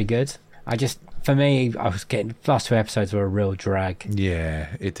it is very good. For me, I was getting the last 2 episodes were a real drag. Yeah,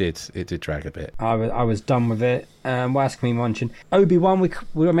 it did. It did drag a bit. I was done with it. What else can we mention? Obi-Wan, we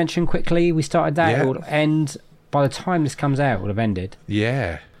were mentioning quickly. We started that. Yeah. It will end by the time this comes out. It will have ended.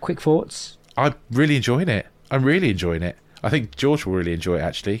 Yeah. Quick thoughts. I'm really enjoying it. I think George will really enjoy it,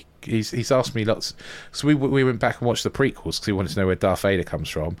 actually. He's asked me lots. So we went back and watched the prequels because he wanted to know where Darth Vader comes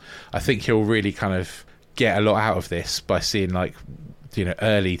from. I think he'll really kind of get a lot out of this by seeing, like,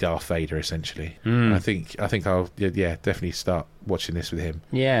 early Darth Vader, essentially. I think I'll definitely start watching this with him.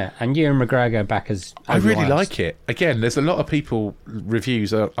 Yeah, and Ewan McGregor back as I really like it. Again, there's a lot of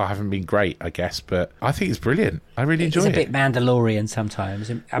reviews haven't been great, I guess, but I think it's brilliant. I really enjoy it. It's a bit Mandalorian sometimes.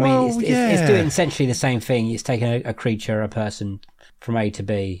 It's doing essentially the same thing. It's taking a creature, a person from A to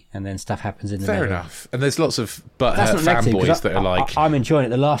B, and then stuff happens in the middle. Fair enough. And there's lots of butthurt fanboys that are like... I'm enjoying it.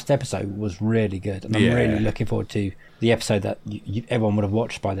 The last episode was really good, and I'm really looking forward to the episode that everyone would have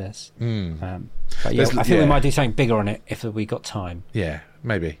watched by this. But yeah, I think we might do something bigger on it if we got time. Yeah,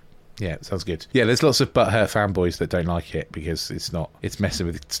 maybe. Yeah, sounds good. Yeah, there's lots of butthurt fanboys that don't like it because it's messing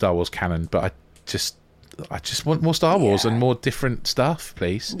with Star Wars canon, but I just want more Star Wars and more different stuff,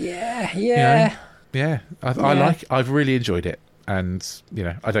 please. Yeah. I've really enjoyed it. And,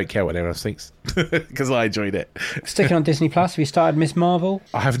 I don't care what anyone else thinks because I enjoyed it. Sticking on Disney Plus, have you started Miss Marvel?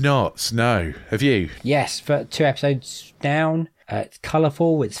 I have not, no. Have you? Yes, for 2 episodes down. It's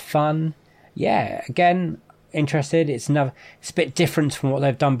colourful, it's fun. Yeah, again, interested. It's a bit different from what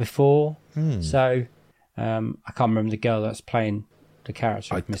they've done before. So, I can't remember the girl that's playing The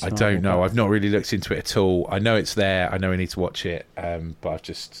character of Miss I Marvel, don't know. I've not really looked into it at all. I know it's there. I know I need to watch it, but I've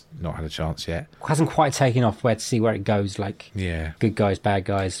just not had a chance yet. Hasn't quite taken off where to see where it goes. Like, Yeah. good guys, bad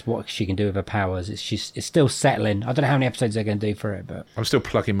guys, what she can do with her powers. It's still settling. I don't know how many episodes they're going to do for it, but I'm still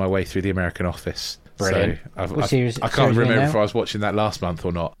plugging my way through The American Office. Brilliant. So What series- I can't series are you remember now? if I was watching that last month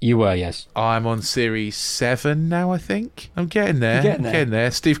or not. you were, yes. I'm on series 7 now, I think. I'm getting there. You're getting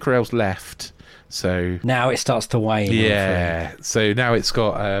there. Steve Carell's left. So Now it starts to wane. yeah. So now it's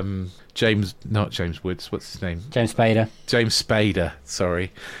got not James Woods. What's his name? James Spader. James Spader.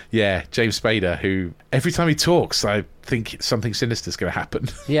 Sorry. Yeah, James Spader. Who every time he talks, I think something sinister's going to happen.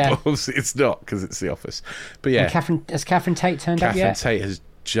 Yeah. Obviously it's not because it's The Office. But yeah, And has Catherine Tate turned up Catherine yet? Tate has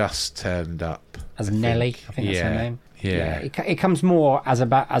just turned up As I Nelly, think. I think that's her name. Yeah. It comes more as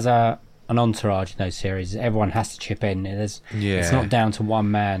an entourage in those series. Everyone has to chip in. It's not down to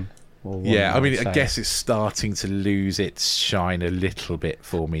one man. Or one Yeah, I mean, woman, I so. guess it's starting to lose its shine a little bit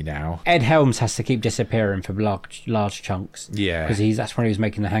for me now. Ed Helms has to keep disappearing for large chunks. Yeah. Because that's when he was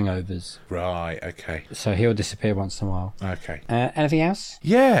making the Hangovers. Right, okay. So he'll disappear once in a while. Okay. Anything else?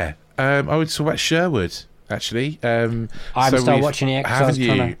 Yeah, I would talk about Sherwood, actually. I haven't started watching it 'cause I was Haven't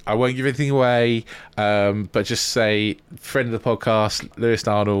you? trying to- I won't give anything away, but just say, friend of the podcast, Lewis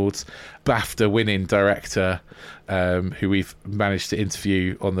Arnold, BAFTA-winning director, who we've managed to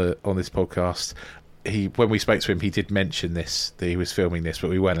interview on this podcast. When we spoke to him, he did mention this, that he was filming this, but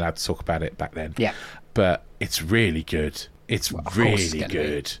we weren't allowed to talk about it back then. Yeah. But it's really good. It's course it's really gonna be.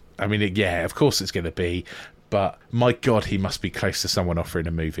 good. I mean, of course it's going to be, but my God, he must be close to someone offering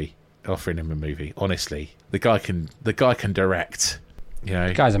him a movie. Honestly, the guy can direct. You know,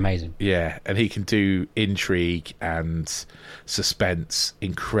 The guy's amazing. yeah, and he can do intrigue and suspense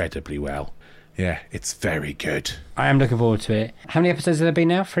incredibly well. Yeah, it's very good. I am looking forward to it. How many episodes have there been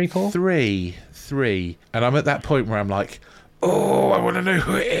now? 3, 4? Three, and I'm at that point where I'm like, oh, I want to know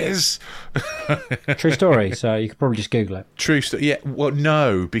who it is. True story. So you could probably just Google it. True story. Yeah, well,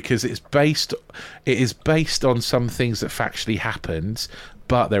 no, because it is based on some things that factually happened,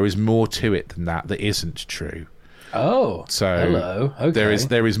 but there is more to it than that isn't true. Oh. So hello. Okay.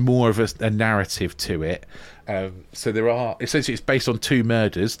 there is more of a narrative to it. So there are essentially, it's based on 2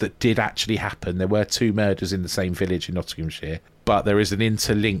 murders that did actually happen. There were 2 murders in the same village in Nottinghamshire, but there is an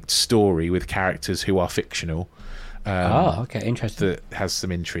interlinked story with characters who are fictional. Okay. Interesting. That has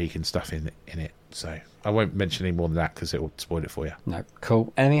some intrigue and stuff in it. So I won't mention any more than that because it will spoil it for you. No.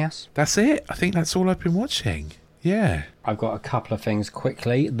 Cool. Anything else? That's it. I think that's all I've been watching. Yeah. I've got a couple of things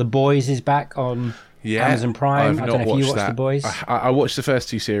quickly. The Boys is back on Yeah, Amazon Prime. I don't know if you watched that. The Boys. I watched the first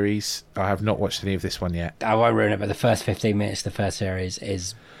 2 series. I have not watched any of this one yet. I won't ruin it, but the first 15 minutes of the first series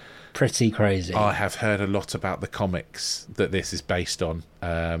is pretty crazy. I have heard a lot about the comics that this is based on.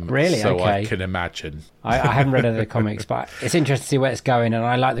 Really? So I Okay. can imagine. I haven't read any of the comics, but it's interesting to see where it's going, and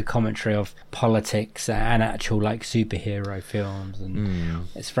I like the commentary of politics and actual like superhero films, and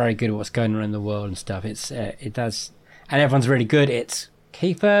it's very good at what's going on in the world and stuff. It does, and everyone's really good. It's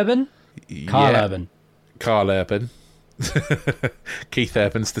Keith Urban, Carl Yeah. Urban. Carl Urban. Keith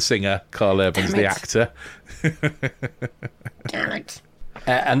Urban's the singer. Carl Urban's Damn the it. actor. Damn it.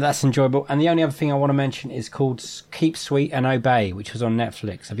 And that's enjoyable. And the only other thing I want to mention is called Keep Sweet and Obey, which was on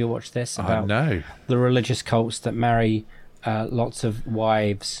Netflix. Have you watched this? I know. The religious cults that marry lots of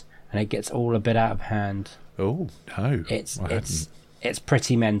wives, and it gets all a bit out of hand. Oh, no. It's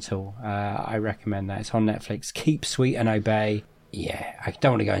pretty mental. I recommend that. It's on Netflix. Keep Sweet and Obey. Yeah, I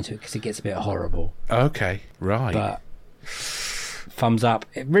don't want to go into it because it gets a bit horrible. Okay, right. But thumbs up.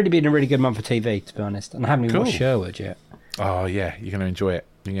 It really been a really good month for TV, to be honest. And I haven't even watched Sherwood yet. Oh, yeah, you're going to enjoy it.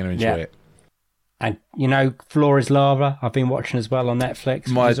 You're going to enjoy it. And, Floor is Lava, I've been watching as well on Netflix.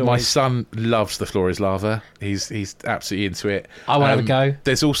 My son loves The Floor is Lava. He's absolutely into it. I want to have a go.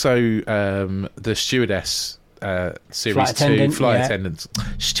 There's also The Stewardess series Flight 2. Attendant, Flight yeah. Attendant.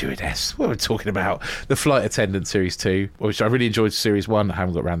 Stewardess. What are we talking about? The Flight Attendant series 2, which I really enjoyed series 1. I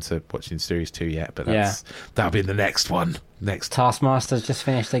haven't got around to watching series 2 yet, but that'll be in the next one. Taskmaster's just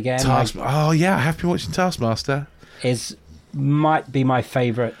finished again. Oh, yeah, I have been watching Taskmaster. Might be my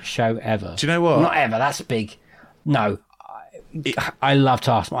favourite show ever. Do you know what? Not ever, that's big. No. I love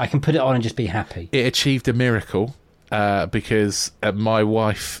Taskmaster. I can put it on and just be happy. It achieved a miracle because my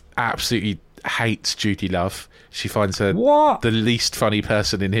wife absolutely hates Judy Love. She finds her the least funny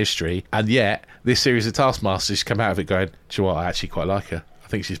person in history, and yet this series of Taskmasters come out of it going, do you know what, I actually quite like her. I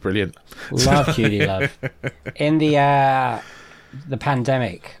think she's brilliant. Love Judy Love. In the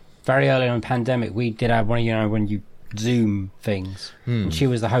pandemic, very early on in the pandemic, we did have one of when you Zoom things, and she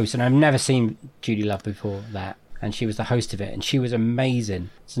was the host, and I've never seen Judy Love before that. and she was the host of it, and she was amazing.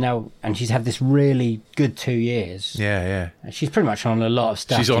 So now, and she's had this really good 2 years. Yeah. And she's pretty much on a lot of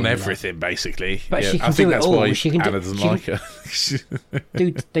stuff. She's on everything, basically. But she can I think do it that's all. why She can Anna doesn't like her.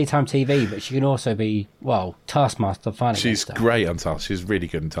 do daytime TV, but she can also be, well, Taskmaster funny. She's great on Task. She's really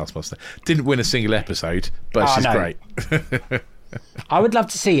good in Taskmaster. Didn't win a single episode, but she's great. I would love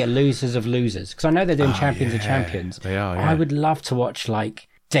to see a Losers of Losers, because I know they're doing Champions of Champions. They are, yeah. I would love to watch, like,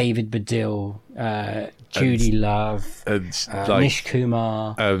 David Baddiel, Judy Love, And Nish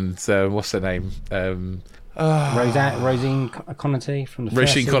Kumar, and what's her name? Rosine Connerty from the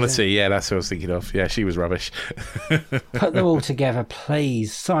first Roisin season. Connerty. Yeah, that's what I was thinking of. Yeah, she was rubbish. Put them all together,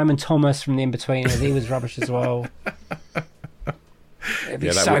 please. Simon Thomas from The Inbetweeners, he was rubbish as well. It'd be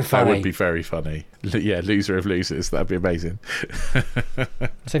that would be very funny. Yeah, Loser of Losers. That'd be amazing.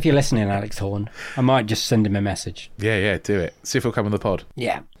 So if you're listening, Alex Horn, I might just send him a message. Yeah, do it. See if he'll come on the pod.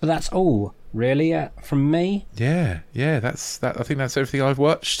 Yeah, but that's all really from me. Yeah. That's that. I think that's everything I've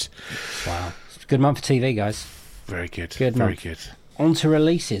watched. Wow, it's a good month for TV, guys. Very good. Good Very month. good. On to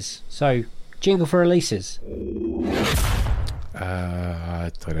releases. So, jingle for releases. I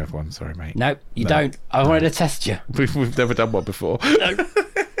don't have one. Sorry, mate. Nope, you don't. I wanted to test you. We've never done one before.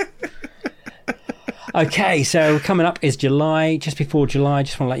 Okay, so coming up is July. Just before July,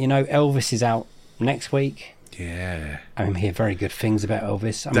 just want to let you know, Elvis is out next week. Yeah. I'm hear very good things about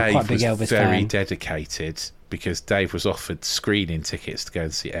Elvis. I'm Dave quite a big was Elvis very fan. dedicated, because Dave was offered screening tickets to go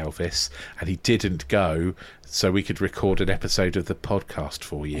and see Elvis, and he didn't go, so we could record an episode of the podcast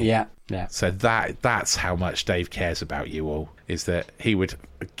for you. Yeah. So that's how much Dave cares about you all, is that he would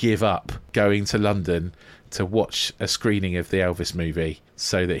give up going to London to watch a screening of the Elvis movie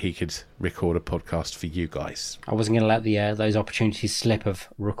so that he could record a podcast for you guys. I wasn't going to let those opportunities slip of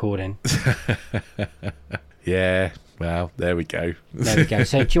recording. Yeah, well, there we go. There we go.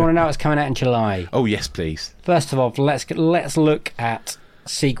 So do you want to know what's coming out in July? Oh, yes, please. First of all, let's look at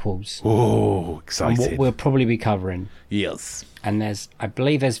sequels. Oh, And excited. what we'll probably be covering. Yes. And I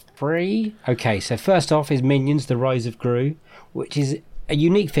believe there's 3. Okay, so first off is Minions: The Rise of Gru, which is a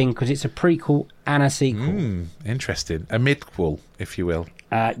unique thing because it's a prequel and a sequel. Interesting. A midquel, if you will.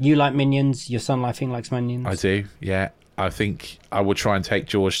 You like Minions, your son, I think, likes Minions. I do, yeah. I think I will try and take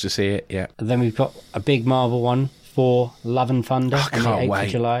George to see it, yeah. And then we've got a big Marvel one for Love and Thunder I on the can't 8th wait.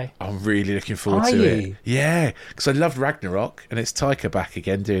 of July. I'm really looking forward Are to you? it. Yeah, because I loved Ragnarok, and it's Taika back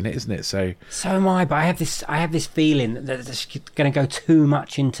again doing it, isn't it? So, So am I, but I have this feeling that it's going to go too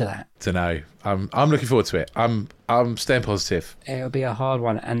much into that. don't know. I'm looking forward to it. I'm staying positive. It'll be a hard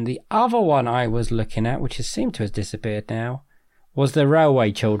one. And the other one I was looking at, which has seemed to have disappeared now, was the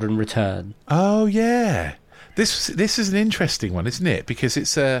Railway Children Return. Oh yeah. This is an interesting one, isn't it? Because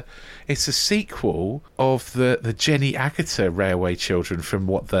it's a sequel of the Jenny Agutter Railway Children from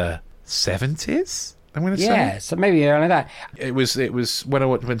the 70s. I'm going to Yeah, say. so maybe only that. It was when I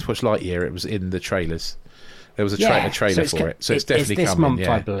went to watch Lightyear. It was in the trailers. There was a trailer for it, so it's definitely this coming. month,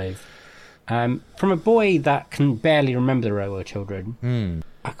 Yeah. I believe. From a boy that can barely remember the Railway Children,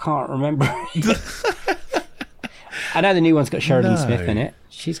 I can't remember. I know the new one's got Sheridan Smith in it.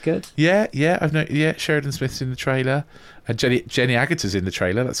 She's good. Yeah, Sheridan Smith's in the trailer, and Jenny Agutter's in the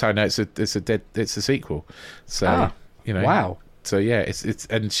trailer. That's how I know it's a sequel. So Wow. So yeah, it's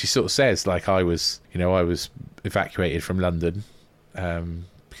and she sort of says like I was evacuated from London,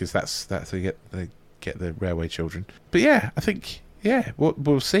 because that's they get the Railway Children. But yeah, I think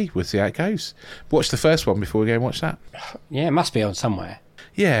we'll see how it goes. Watch the first one before we go and watch that. Yeah, it must be on somewhere.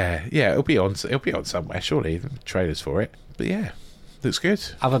 Yeah, it'll be on somewhere surely. The trailers for it, but yeah, looks good.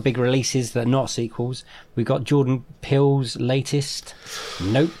 Other big releases that are not sequels. We got Jordan Peele's latest,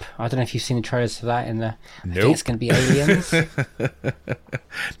 Nope. I don't know if you've seen the trailers for that. I think it's going to be aliens.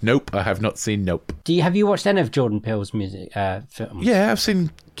 Nope, I have not seen Nope. Have you watched any of Jordan Peele's music films? Yeah, I've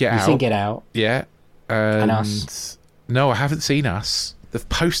seen Get Out. You've seen Get Out. Yeah, And Us. No, I haven't seen Us. The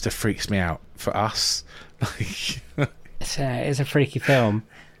poster freaks me out for Us. It's a freaky film.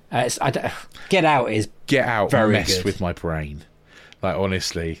 Get Out is Get Out very messed good. with my brain. Like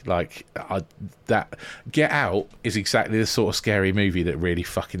honestly, that Get Out is exactly the sort of scary movie that really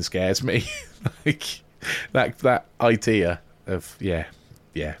fucking scares me. like that idea of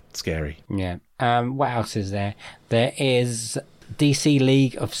scary. Yeah. What else is there? There is DC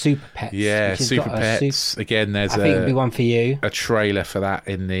League of Super Pets. Yeah, which has Super got Pets. Again, there's I think it'll be one for you. a trailer for that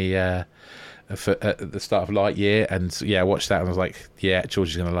in the at the start of Lightyear, and I watched that and I was like, yeah, George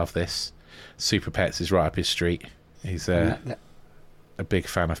is going to love this. Super Pets is right up his street. He's a big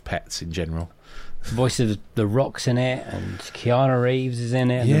fan of pets in general. Voice of The Rock's in it, and Keanu Reeves is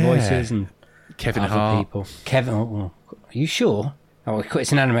in it, and the voices, and Kevin other Hart. people. Kevin, are you sure? Oh,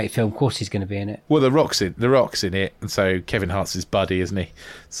 it's an animated film. Of course, he's going to be in it. Well, The Rock's in it, and so Kevin Hart's his buddy, isn't he?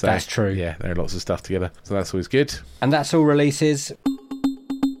 So that's true. Yeah, there are lots of stuff together, so that's always good. And that's all releases.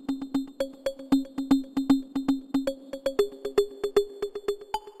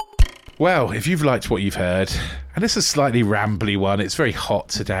 Well, if you've liked what you've heard, and it's a slightly rambly one, it's very hot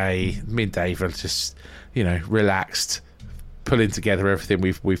today. Me and Dave are just, relaxed, pulling together everything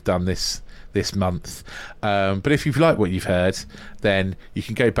we've done this month. But if you've liked what you've heard, then you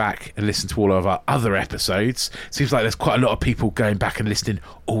can go back and listen to all of our other episodes. It seems like there's quite a lot of people going back and listening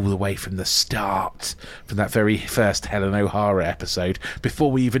all the way from the start, from that very first Helen O'Hara episode, before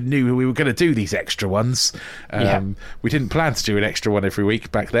we even knew we were going to do these extra ones. We didn't plan to do an extra one every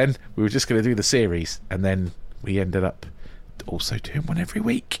week back then. We were just going to do the series, and then we ended up also doing one every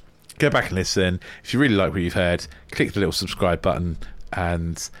week. Go back and listen. If you really like what you've heard, click the little subscribe button,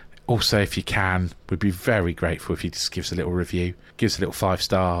 and also, if you can, we'd be very grateful if you just give us a little review. Give us a little 5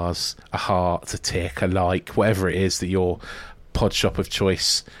 stars, a heart, a tick, a like, whatever it is that your pod shop of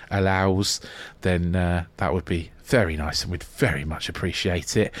choice allows, then that would be very nice and we'd very much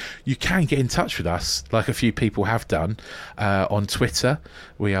appreciate it. You can get in touch with us, like a few people have done, on Twitter.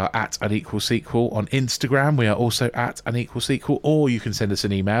 We are at Unequal Sequel. On Instagram, we are also at Unequal Sequel, or you can send us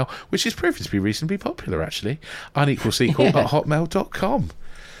an email, which is proven to be reasonably popular, actually, unequalsequel@hotmail.com.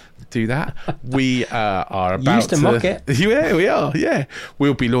 Do that. We are about used to mock it. Yeah, we are. Yeah,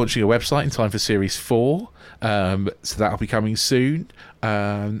 we'll be launching a website in time for Series 4, so that'll be coming soon,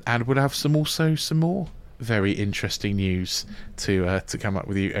 and we'll have some more very interesting news to come up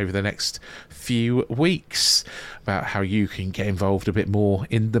with you over the next few weeks about how you can get involved a bit more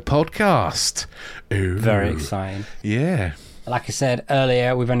in the podcast. Ooh. Very exciting. Yeah. Like I said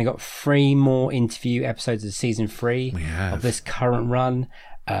earlier, we've only got 3 more interview episodes of season 3 of this current run.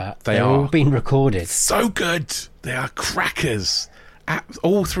 They're all being recorded. So good. They are crackers.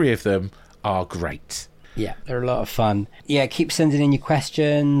 All 3 of them are great. Yeah, they're a lot of fun. Yeah, keep sending in your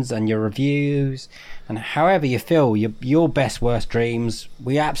questions and your reviews and however you feel, your best, worst dreams.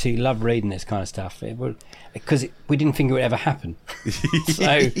 We absolutely love reading this kind of stuff because we didn't think it would ever happen.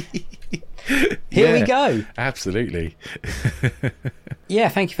 So here we go. Absolutely. Yeah,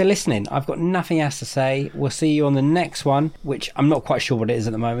 thank you for listening. I've got nothing else to say. We'll see you on the next one, which I'm not quite sure what it is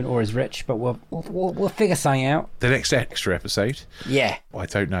at the moment, or is Rich, but we'll figure something out. The next extra episode? Yeah. I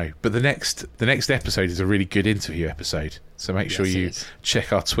don't know. But the next episode is a really good interview episode. So make sure you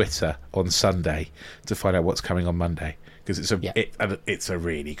check our Twitter on Sunday to find out what's coming on Monday. Because it's a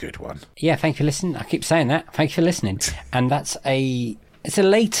really good one. Yeah, thank you for listening. I keep saying that. Thank you for listening. And it's a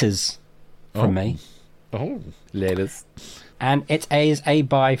laters from me. Oh, laters. And it is a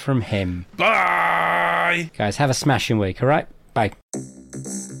bye from him. Bye! Guys, have a smashing week, all right? Bye.